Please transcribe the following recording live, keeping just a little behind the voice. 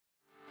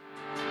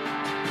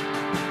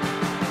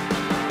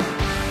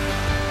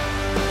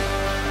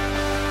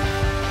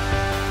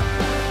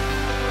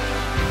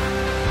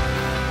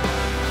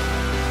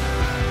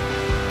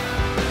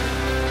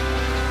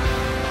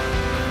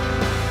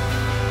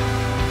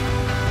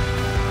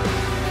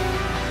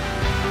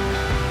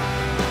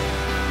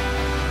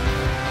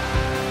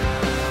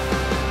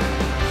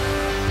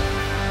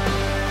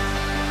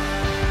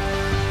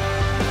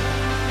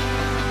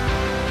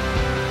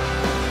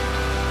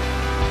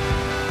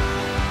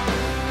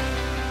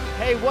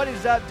Hey, what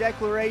is up,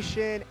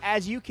 Declaration?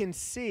 As you can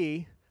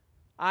see,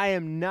 I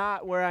am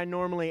not where I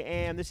normally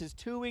am. This is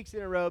 2 weeks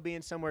in a row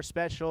being somewhere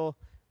special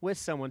with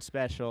someone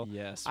special.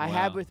 Yes, I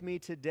have with me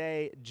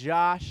today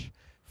Josh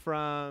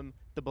from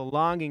the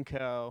Belonging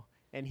Co.,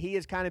 and he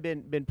has kind of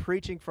been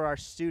preaching for our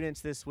students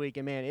this week,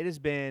 and man, it has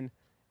been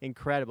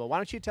incredible. Why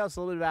don't you tell us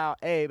a little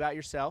bit about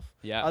yourself?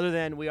 Yeah. Other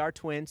than we are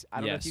twins. I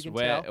don't know if you can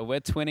tell.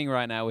 We're twinning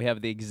right now. We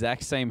have the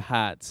exact same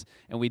hats,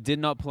 and we did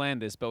not plan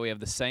this, but we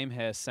have the same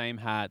hair, same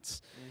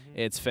hats.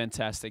 It's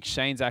fantastic.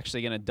 Shane's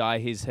actually going to dye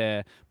his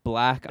hair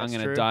black. I'm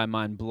going to dye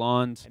mine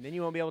blonde. And then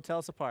you won't be able to tell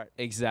us apart.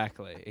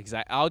 Exactly.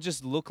 I'll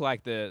just look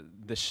like the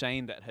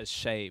Shane that has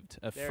shaved,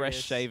 a fresh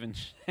shaven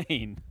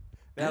Shane.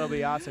 That'll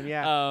be awesome,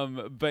 yeah.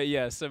 But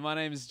yeah, so my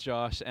name is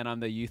Josh, and I'm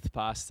the youth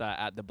pastor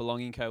at the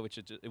Belonging Co.,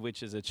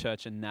 which is a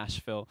church in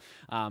Nashville.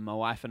 My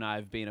wife and I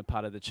have been a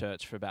part of the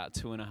church for about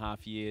 2.5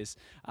 years.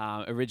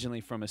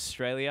 Originally from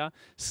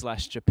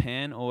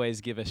Australia/Japan.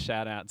 Always give a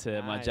shout out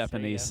to my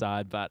Japanese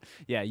side. But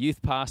yeah,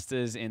 youth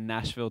pastors in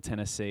Nashville,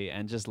 Tennessee,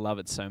 and just love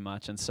it so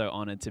much, and so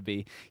honored to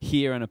be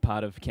here and a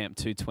part of Camp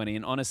 220.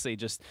 And honestly,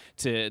 just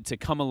to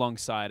come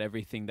alongside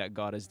everything that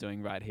God is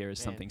doing right here is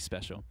something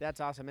special.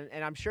 That's awesome,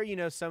 and I'm sure you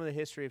know some of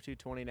the history of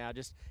 220 now.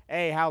 Just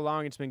how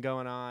long it's been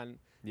going on.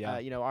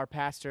 Yeah. Our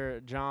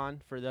pastor John,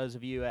 for those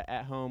of you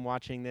at home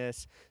watching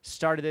this,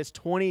 started this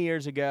 20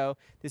 years ago.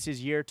 This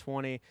is year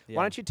 20. Yeah.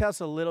 Why don't you tell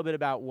us a little bit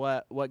about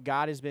what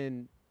God has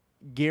been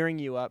gearing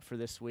you up for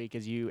this week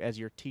as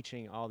you're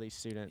teaching all these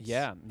students?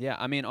 Yeah.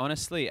 I mean,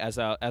 honestly, as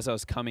I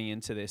was coming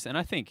into this, and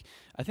I think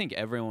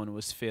everyone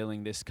was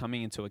feeling this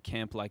coming into a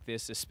camp like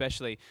this,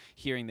 especially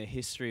hearing the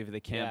history of the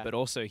camp, but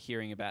also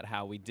hearing about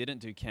how we didn't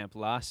do camp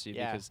last year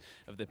because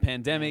of the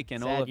pandemic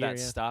and all of that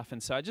stuff.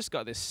 And so I just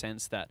got this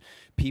sense that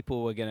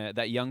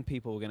young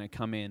people were gonna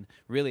come in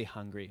really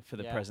hungry for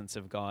the presence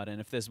of God.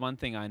 And if there's one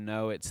thing I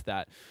know, it's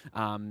that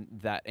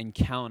that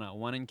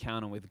one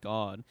encounter with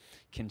God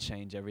can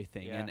change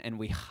everything. And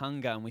we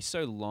hunger and we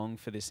so long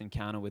for this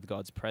encounter with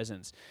God's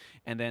presence.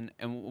 And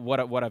what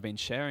I've been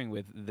sharing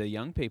with the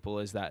young people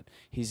is that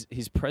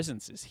his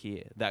presence is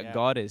here, that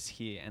God is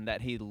here, and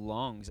that he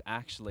longs,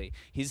 actually,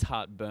 his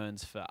heart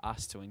burns for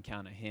us to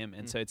encounter him.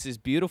 And so it's this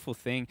beautiful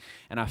thing,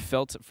 and I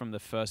felt it from the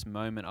first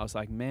moment. I was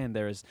like, man,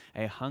 there is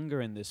a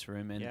hunger in this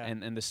room,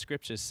 and the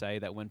scriptures say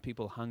that when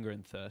people hunger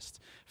and thirst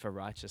for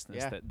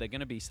righteousness, that they're going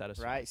to be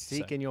satisfied. Right,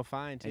 seek and you'll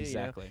find too.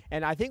 Exactly.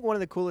 And I think one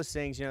of the coolest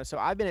things, so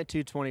I've been at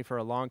 220 for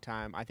a long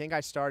time. I think I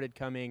started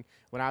coming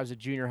when I was a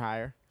junior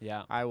higher.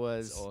 Yeah. I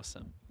was That's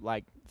awesome.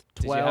 Like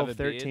 12,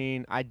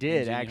 13. I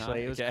did,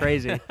 actually. It was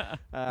crazy.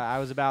 I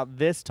was about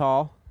this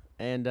tall.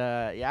 And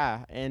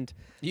and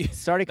you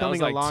started coming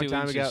like a long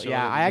time ago.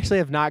 Yeah, I actually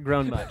have not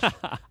grown much.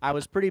 I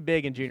was pretty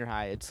big in junior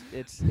high.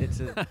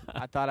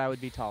 I thought I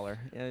would be taller.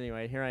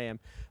 Anyway, here I am.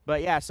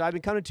 But yeah, so I've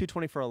been coming to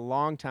 220 for a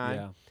long time.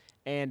 Yeah.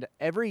 And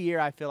every year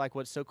I feel like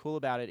what's so cool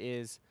about it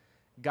is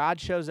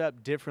God shows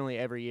up differently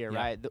every year,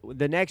 right?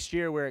 The next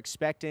year we're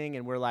expecting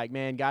and we're like,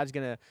 man, God's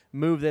going to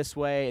move this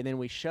way. And then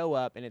we show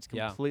up and it's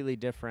completely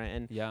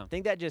different. And I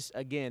think that just,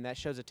 again, that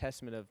shows a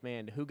testament of,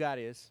 man, who God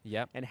is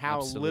and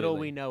how little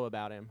we know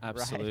about him.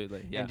 Absolutely.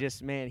 Right? Yeah. And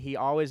just, man, he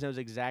always knows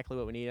exactly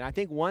what we need. And I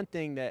think one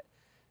thing that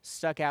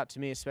stuck out to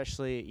me,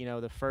 especially,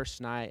 the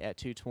first night at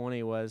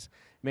 220 was,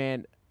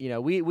 man,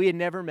 we had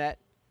never met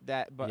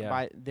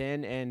by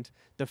then, and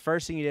the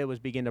first thing you did was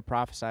begin to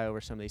prophesy over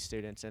some of these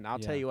students. And I'll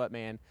tell you what,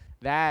 man,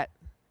 that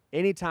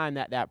anytime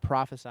that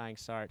prophesying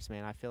starts,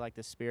 man, I feel like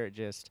the Spirit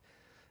just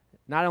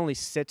not only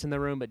sits in the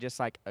room, but just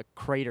like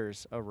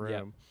craters a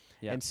room.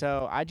 Yep. And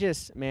so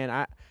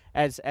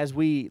as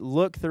we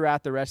look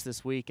throughout the rest of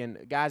this week,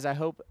 and guys, I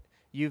hope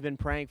you've been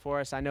praying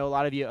for us. I know a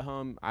lot of you at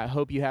home, I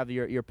hope you have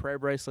your prayer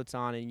bracelets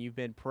on and you've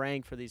been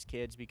praying for these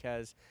kids,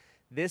 because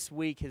this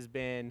week has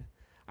been,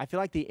 I feel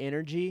like the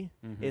energy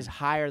is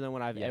higher than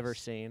what I've ever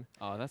seen.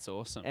 Oh, that's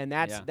awesome. And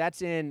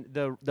that's in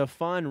the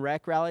fun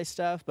rec rally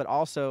stuff, but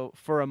also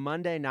for a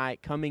Monday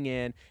night coming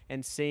in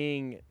and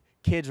seeing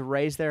kids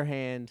raise their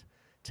hand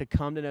to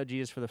come to know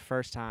Jesus for the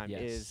first time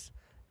is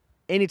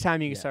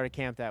anytime you can start a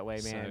camp that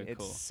way, man.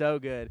 It's so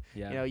good.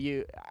 Yeah.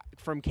 You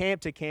from camp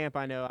to camp,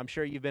 I'm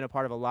sure you've been a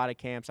part of a lot of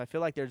camps. I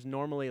feel like there's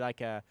normally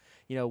like a,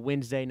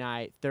 Wednesday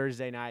night,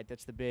 Thursday night,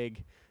 that's the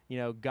big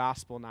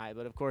gospel night.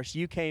 But of course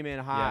you came in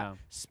hot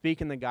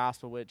speaking the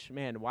gospel, which,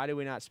 man, why do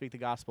we not speak the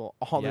gospel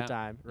all the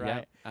time, right?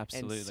 Yeah,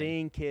 absolutely. And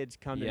seeing kids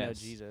come to know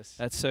Jesus.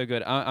 That's so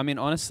good. I mean,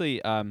 honestly,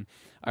 I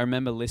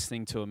remember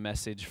listening to a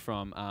message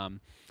from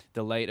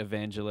the late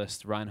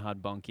evangelist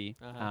Reinhard Bonnke.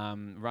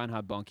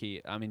 Reinhard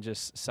Bonnke, I mean,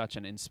 just such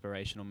an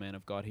inspirational man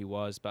of God he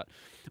was. But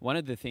one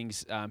of the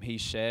things he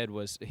shared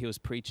was he was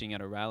preaching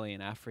at a rally in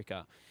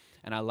Africa.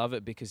 And I love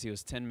it because he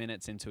was 10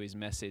 minutes into his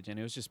message and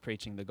he was just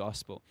preaching the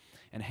gospel.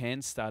 And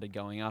hands started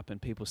going up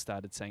and people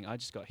started saying, I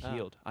just got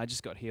healed. I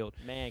just got healed.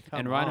 Man,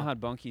 and Reinhard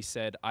Bonnke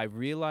said, I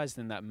realized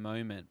in that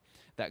moment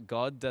that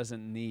God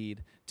doesn't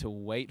need to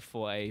wait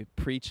for a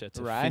preacher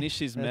to finish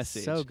his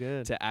message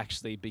to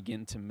actually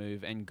begin to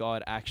move. And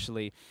God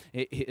actually,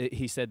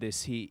 he said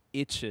this, he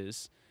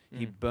itches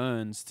He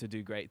burns to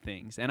do great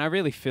things. And I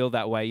really feel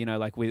that way, you know,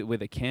 like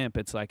with a camp,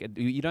 it's like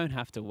you don't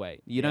have to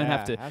wait. You don't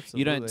have to, absolutely.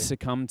 you don't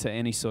succumb to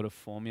any sort of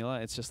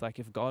formula. It's just like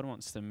if God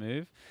wants to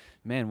move,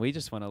 man, we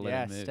just want to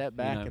let him move. Step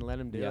back and let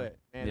him do it.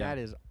 Man, that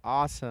is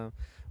awesome.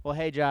 Well,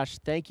 hey, Josh,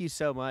 thank you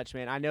so much,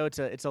 man. I know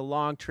it's a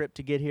long trip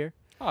to get here.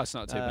 Oh, it's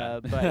not too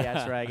bad. But yeah,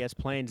 that's right. I guess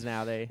planes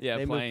now, they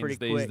move pretty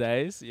these quick.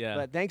 days. Yeah.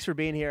 But thanks for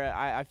being here.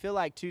 I feel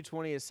like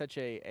 220 is such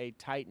a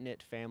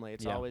tight-knit family.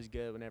 It's always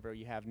good whenever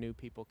you have new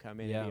people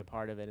come in and be a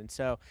part of it. And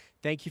so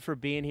thank you for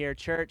being here.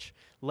 Church,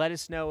 let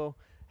us know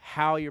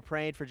how you're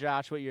praying for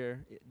Josh, what you're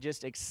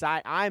just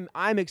excited.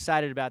 I'm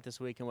excited about this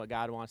week and what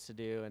God wants to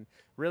do. And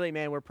really,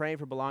 man, we're praying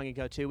for Belonging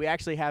Co. too. We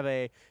actually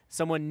have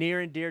someone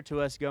near and dear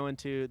to us going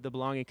to the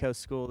Belonging Co.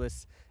 school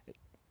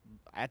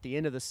at the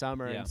end of the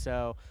summer. And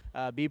so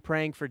be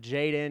praying for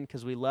Jaden,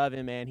 because we love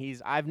him, man.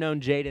 I've known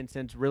Jaden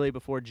since really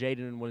before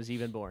Jaden was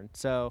even born.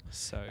 So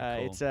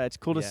cool. It's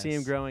cool to see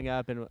him growing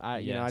up. And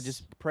you know, I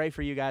just pray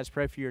for you guys,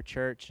 pray for your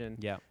church,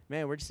 and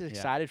man, we're just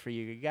excited for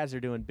you. You guys are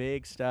doing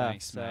big stuff.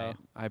 Thanks, mate.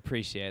 I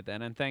appreciate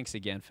that, and thanks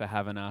again for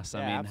having us.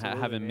 I mean,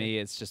 having me,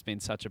 it's just been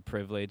such a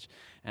privilege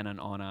and an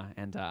honor,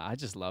 and I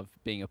just love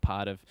being a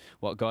part of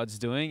what God's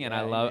doing. And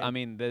I love. I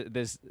mean,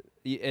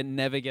 it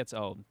never gets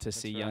old to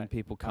see young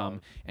people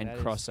come and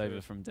cross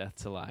over from death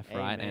to life,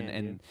 right?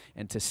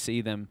 And to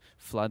see them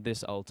flood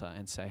this altar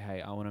and say,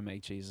 "Hey, I want to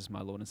make Jesus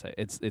my Lord and Savior."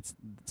 It's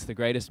the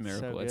greatest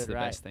miracle. It's the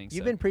best thing.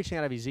 You've been preaching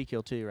out of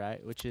Ezekiel too,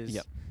 right? Which is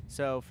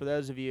so for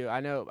those of you,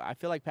 I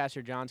feel like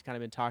Pastor John's kind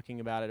of been talking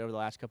about it over the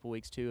last couple of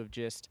weeks too, of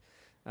just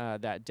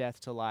that death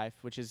to life,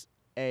 which is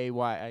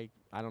why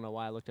I don't know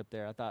why I looked up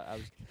there. I thought I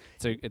was.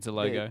 It's a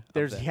logo.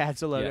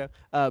 It's a logo.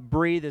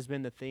 Breathe has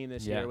been the theme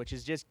this year, which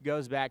is just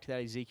goes back to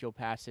that Ezekiel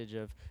passage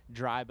of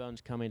dry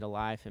bones coming to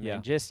life. And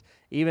man, just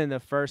even the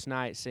first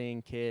night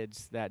seeing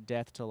kids, that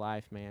death to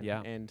life, man.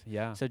 And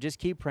so just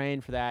keep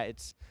praying for that.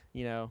 It's,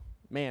 you know,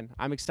 man,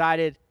 I'm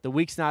excited. The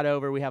week's not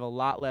over. We have a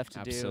lot left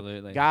to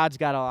do. God's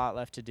got a lot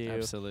left to do.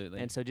 Absolutely.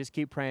 And so just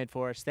keep praying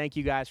for us. Thank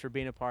you guys for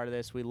being a part of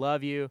this. We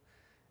love you,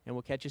 and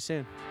we'll catch you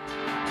soon.